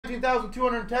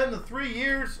19,210, the 3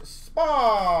 years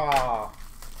Spa.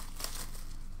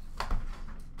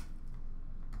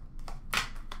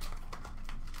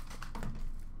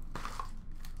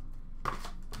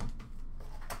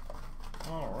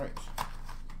 All right.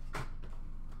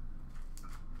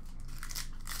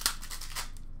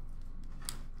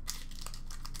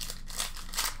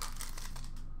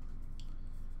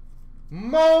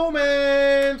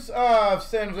 Moments of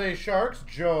San Jose Sharks,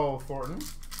 Joe Thornton.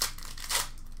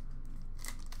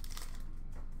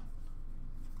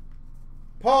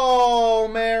 Paul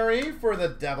Mary for the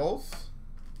Devils.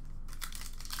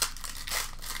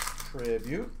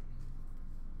 Tribute.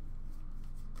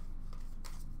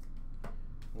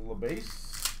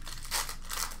 LeBase.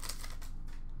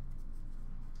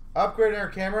 Upgrading our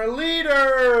camera.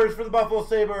 Leaders for the Buffalo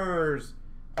Sabres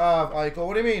of Eichel.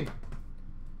 What do you mean?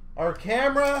 Our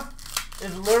camera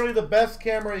is literally the best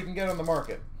camera you can get on the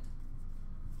market.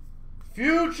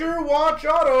 Future Watch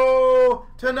Auto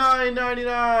to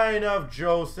 $9.99 of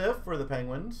Joseph for the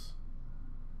Penguins.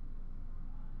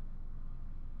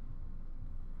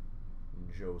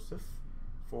 Joseph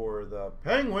for the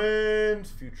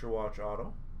Penguins. Future Watch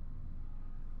Auto.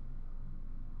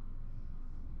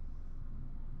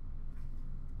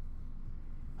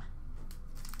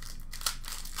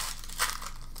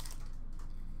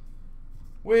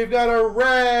 We've got a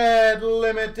red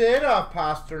limited of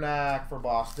Pasternak for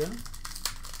Boston.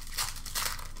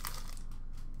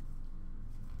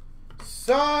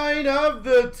 Sign of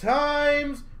the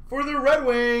Times for the Red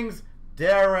Wings,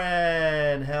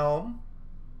 Darren Helm.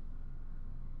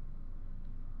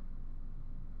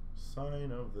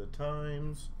 Sign of the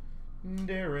Times,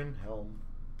 Darren Helm.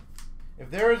 If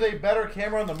there is a better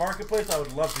camera on the marketplace, I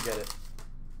would love to get it.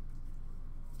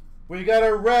 We got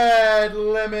a red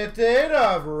limited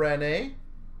of Rene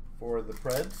for the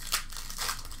Preds.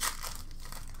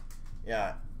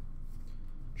 Yeah.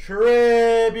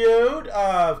 Tribute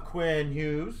of Quinn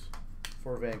Hughes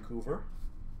for Vancouver.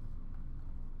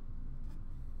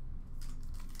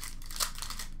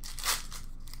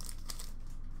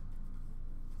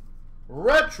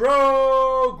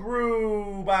 Retro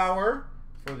Grubauer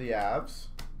for the Avs.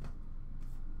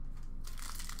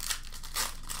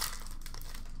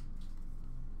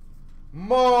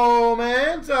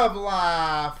 Moment of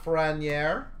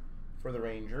Lafreniere for the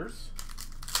Rangers.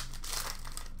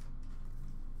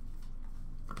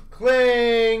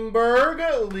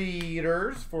 Klingberg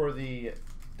leaders for the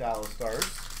Dallas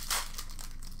Stars.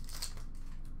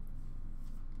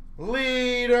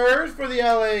 Leaders for the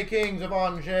LA Kings of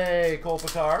Anze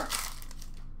Kopitar.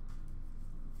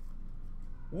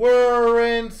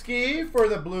 Werenski for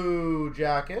the Blue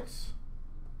Jackets.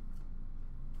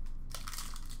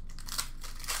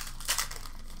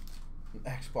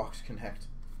 Xbox Connect.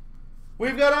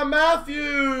 We've got a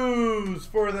Matthews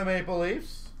for the Maple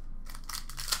Leafs.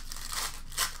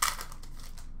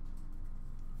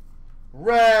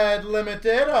 Red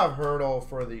limited of Hurdle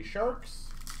for the Sharks.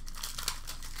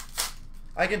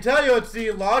 I can tell you it's the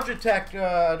Logitech,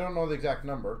 I don't know the exact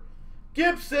number.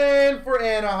 Gibson for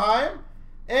Anaheim.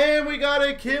 And we got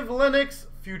a Kiv Linux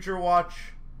Future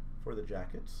Watch for the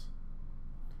Jackets.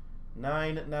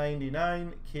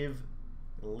 $9.99 Kiv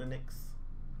Linux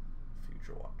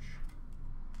Future Watch.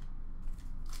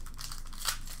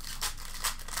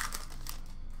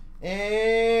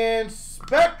 And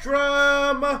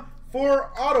Spectrum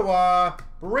for Ottawa,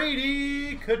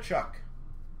 Brady Tkachuk.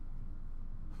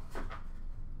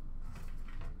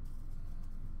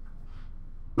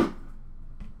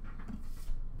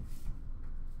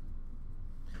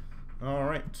 All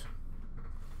right.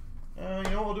 You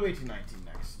know what, we'll do 18-19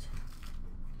 next.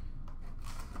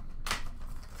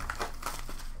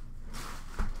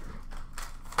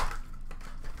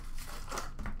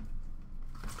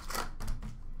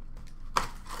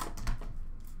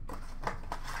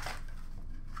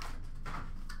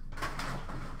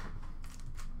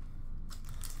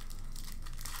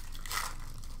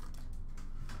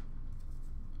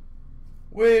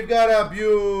 We've got a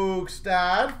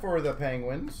Bukestad for the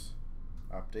Penguins.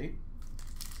 Update.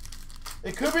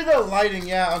 It could be the lighting,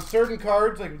 yeah, on certain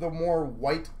cards, like the more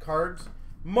white cards.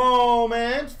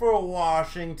 Moments for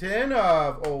Washington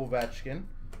of Ovechkin.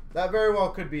 That very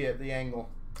well could be it, the angle.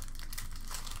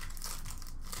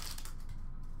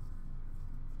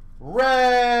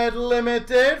 Red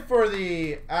limited for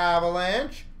the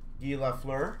Avalanche, Guy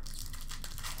Lafleur.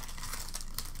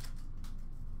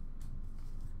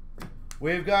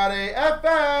 We've got a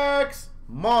FX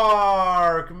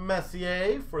Mark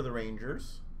Messier for the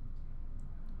Rangers.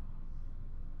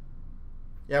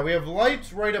 Yeah, we have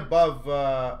lights right above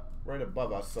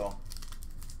us, so.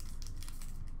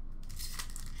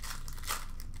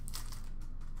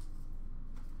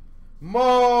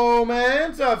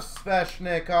 Moments of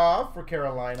Svechnikov for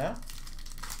Carolina.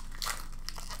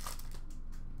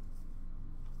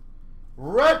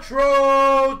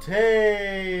 Retro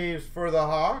Taves for the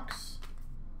Hawks.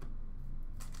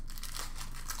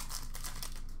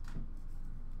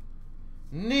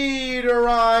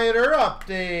 Niederreiter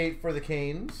update for the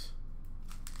Canes.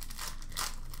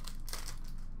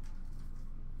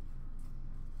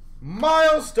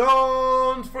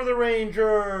 Milestones for the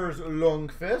Rangers,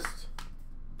 Lundqvist.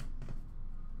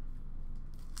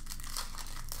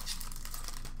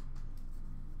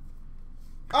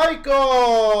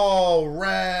 Eichel,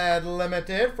 red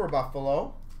limited for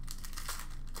Buffalo.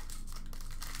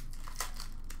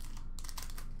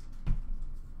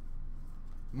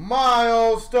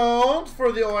 Milestones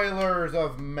for the Oilers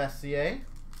of Messier.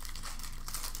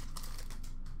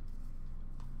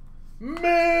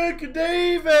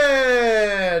 McDavid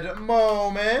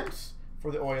moments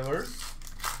for the Oilers.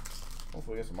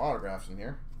 Hopefully get some autographs in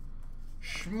here.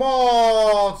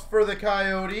 Schmaltz for the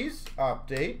Coyotes.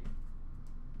 Update.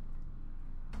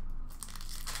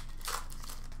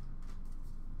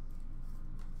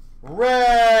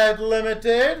 Red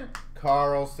limited.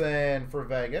 Carlson for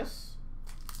Vegas.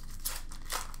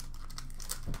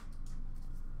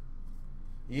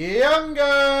 Young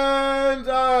Guns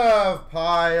of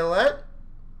Pilot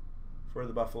for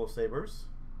the Buffalo Sabres.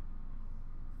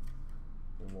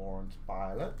 Lawrence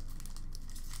Pilot.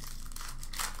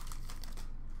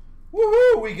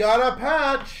 Woohoo! We got a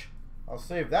patch. I'll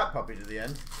save that puppy to the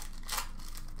end.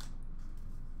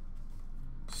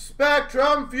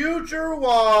 Spectrum Future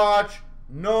Watch.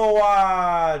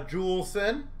 Noah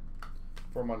Juleson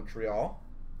for Montreal.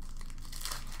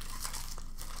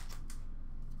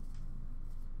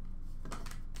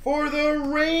 For the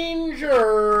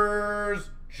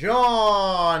Rangers,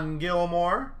 John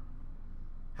Gilmore.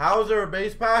 How's there a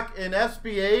base pack? In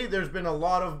SBA, there's been a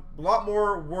lot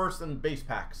more worse than base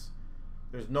packs.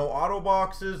 There's no auto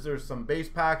boxes. There's some base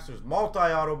packs. There's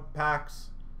multi-auto packs.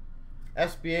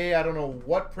 SBA, I don't know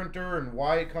what printer and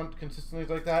why it consistently is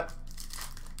like that.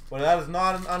 But that is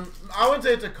not I wouldn't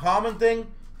say it's a common thing,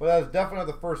 but that is definitely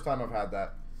not the first time I've had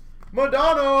that.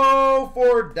 Modano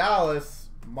for Dallas.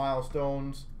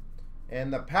 Milestones.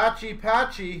 And the Patchy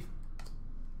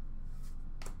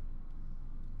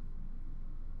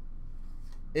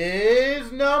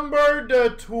is numbered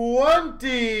to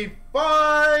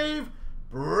 25,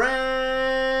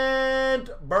 Brent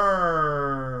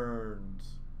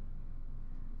Burns.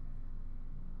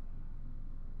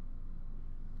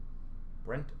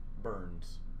 Brent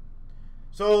Burns.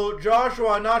 So,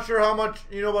 Joshua, I'm not sure how much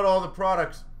you know about all the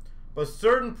products, but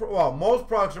most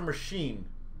products are machine.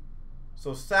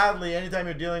 So sadly, anytime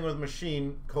you're dealing with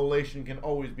machine, collation can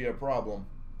always be a problem.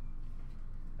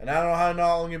 And I don't know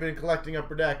how long you've been collecting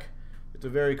Upper Deck. It's a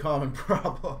very common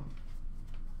problem.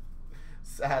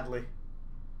 Sadly.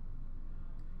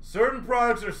 Certain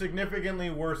products are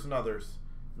significantly worse than others.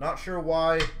 Not sure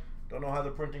why. Don't know how the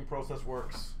printing process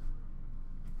works.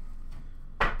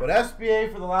 But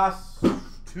SBA for the last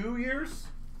 2 years?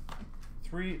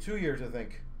 2 years, I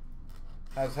think.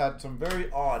 Has had some very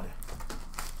odd.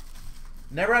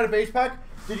 Never had a base pack.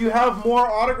 Did you have more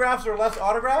autographs or less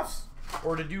autographs?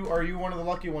 Or are you one of the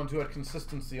lucky ones who had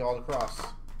consistency all across?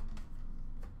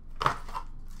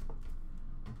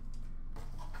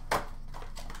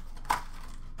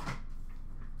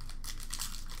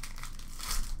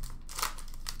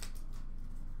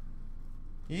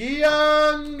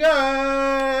 Young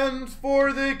Guns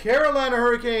for the Carolina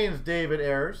Hurricanes, David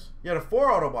Ayers. You had a 4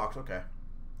 auto box. Okay.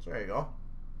 So there you go.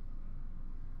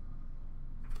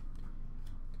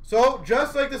 So,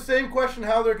 just like the same question,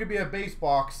 how there could be a base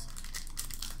box,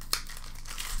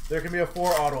 there can be a 4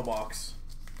 auto box.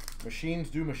 Machines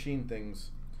do machine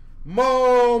things.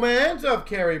 Moments of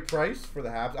Carey Price for the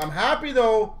Habs. I'm happy,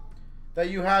 though, that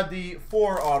you had the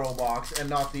 4 auto box and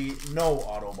not the no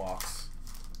auto box.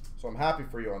 So I'm happy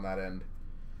for you on that end.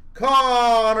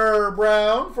 Connor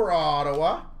Brown for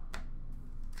Ottawa.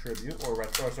 Tribute, or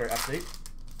sorry, update.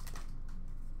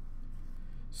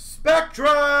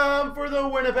 Spectrum for the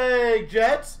Winnipeg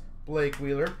Jets, Blake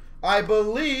Wheeler. I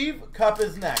believe Cup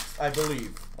is next. I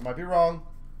believe. I might be wrong,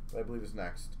 but I believe it's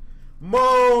next.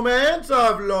 Moments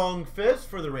of Lundqvist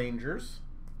for the Rangers.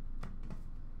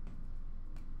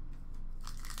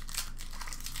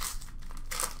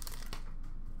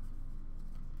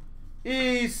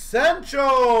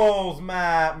 Essentials,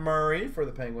 Matt Murray for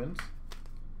the Penguins.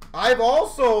 I've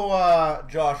also,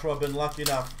 Joshua, been lucky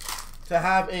enough to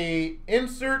have a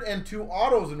insert and 2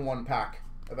 autos in 1 pack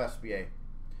of SBA.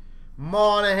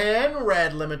 Monahan,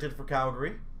 red limited for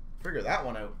Calgary. Figure that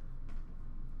one out.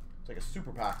 It's like a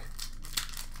super pack.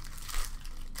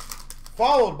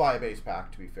 followed by a base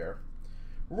pack, to be fair.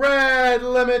 Red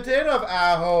Limited of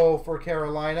Aho for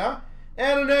Carolina.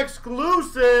 And an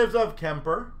exclusives of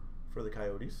Kemper for the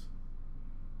Coyotes.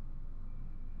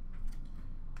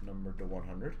 Numbered to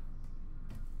 100.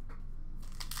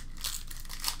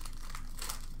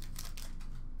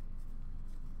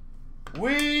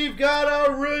 We've got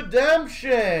a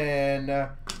redemption.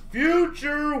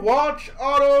 Future Watch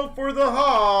Auto for the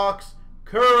Hawks.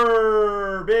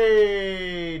 Kirby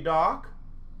Doc.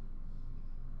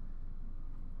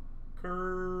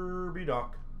 Kirby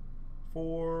Doc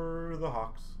for the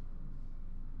Hawks.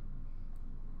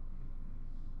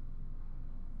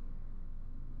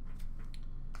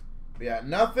 But yeah,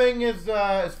 nothing is,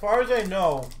 as far as I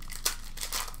know,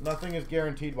 nothing is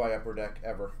guaranteed by Upper Deck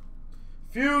ever.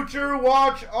 Future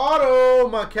Watch Auto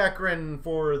McEachran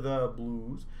for the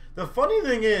Blues. The funny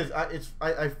thing is,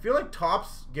 I feel like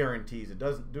Topps guarantees it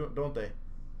doesn't, don't they?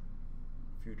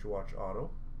 Future Watch Auto.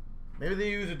 Maybe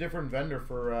they use a different vendor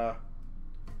for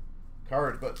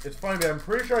cards, but it's funny. But I'm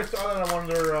pretty sure I saw that on one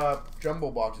of their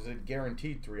jumbo boxes. It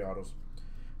guaranteed 3 autos.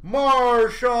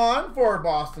 Marchand for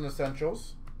Boston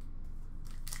Essentials.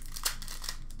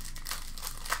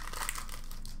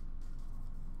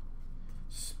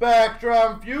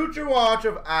 Spectrum Future Watch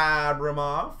of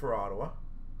Abramov for Ottawa.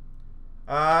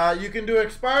 You can do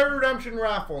expired redemption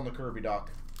raffle in the Kirby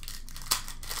Doc.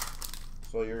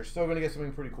 So you're still going to get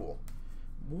something pretty cool.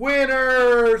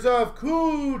 Winners of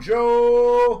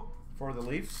Cujo for the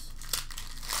Leafs,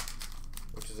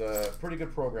 which is a pretty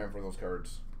good program for those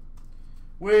cards.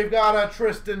 We've got a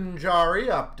CloutsnChara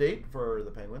update for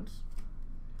the Penguins.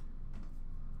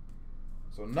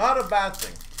 So not a bad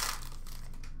thing.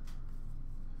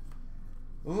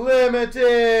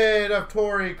 Limited of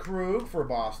Torrey Krug for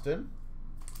Boston.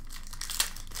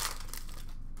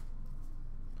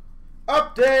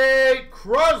 Update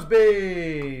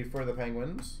Crosby for the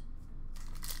Penguins.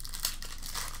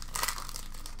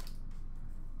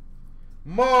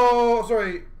 Moments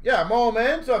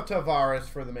of Tavares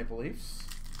for the Maple Leafs.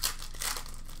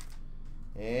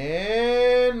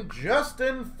 And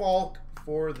Justin Falk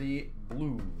for the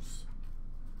Blues.